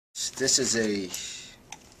This is a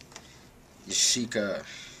Yashica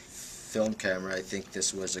film camera. I think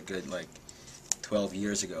this was a good like 12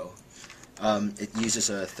 years ago. It uses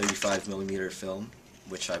a 35mm film,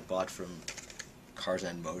 which I bought from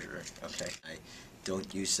Carsand-Mosher. Okay, I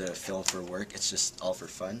don't use the film for work. It's just all for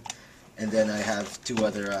fun. And then I have two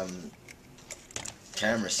other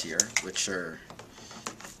cameras here, which are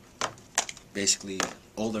basically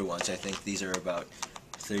older ones. I think these are about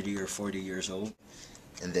 30 or 40 years old.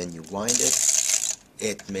 And then you wind it.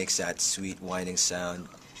 It makes that sweet winding sound,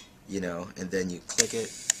 you know, and then you click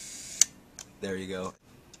it. There you go.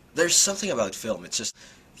 There's something about film. It's just,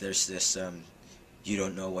 there's this, you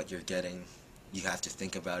don't know what you're getting. You have to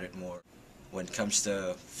think about it more. When it comes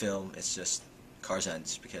to film, it's just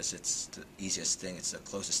Carsand's, because it's the easiest thing. It's the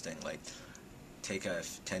closest thing. Like, take a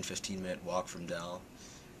 10-15 minute walk from Dal.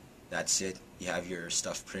 That's it. You have your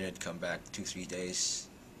stuff printed, come back 2-3 days,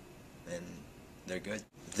 and they're good.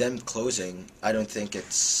 Them closing, I don't think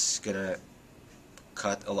it's gonna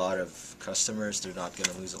cut a lot of customers. They're not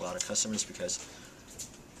gonna lose a lot of customers, because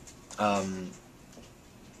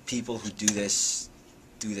people who do this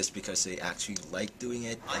because they actually like doing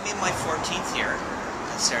it. I'm in my 14th year.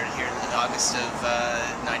 I started here in August of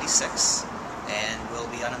 '96, and will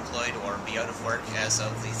be unemployed or be out of work as of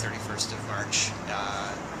the 31st of March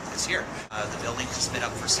this year. The building has been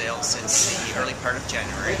up for sale since the early part of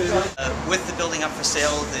January. With the building up for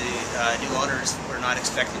sale, the new owners were not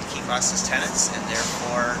expected to keep us as tenants, and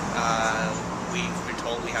therefore we've been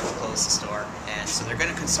told we have to close the store. And so they're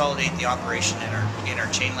going to consolidate the operation in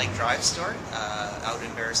our Chain Lake Drive store out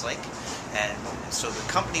in Bears Lake. And so the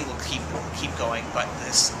company will keep going, but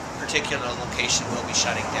this particular location will be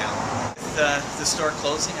shutting down. With the store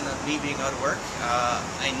closing and me being out of work,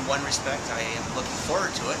 in one respect I am looking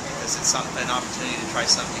forward to it, because it's an opportunity to try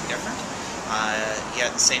something different. Yet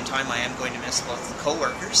at the same time, I am going to miss both the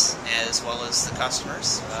co-workers as well as the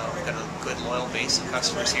customers. We've got a good loyal base of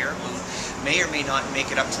customers here who may or may not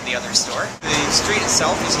make it up to the other store. The street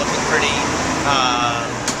itself is looking pretty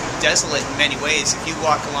desolate in many ways. If you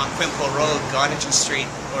walk along Quimco Road, Gottingen Street,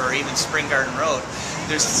 or even Spring Garden Road,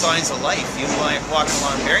 there's signs of life. You walk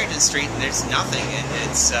along Barrington Street and there's nothing. And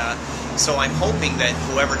it's so I'm hoping that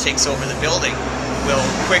whoever takes over the building will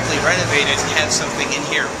quickly renovate it and have something in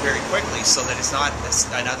here very quickly, so that it's not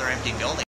another empty building.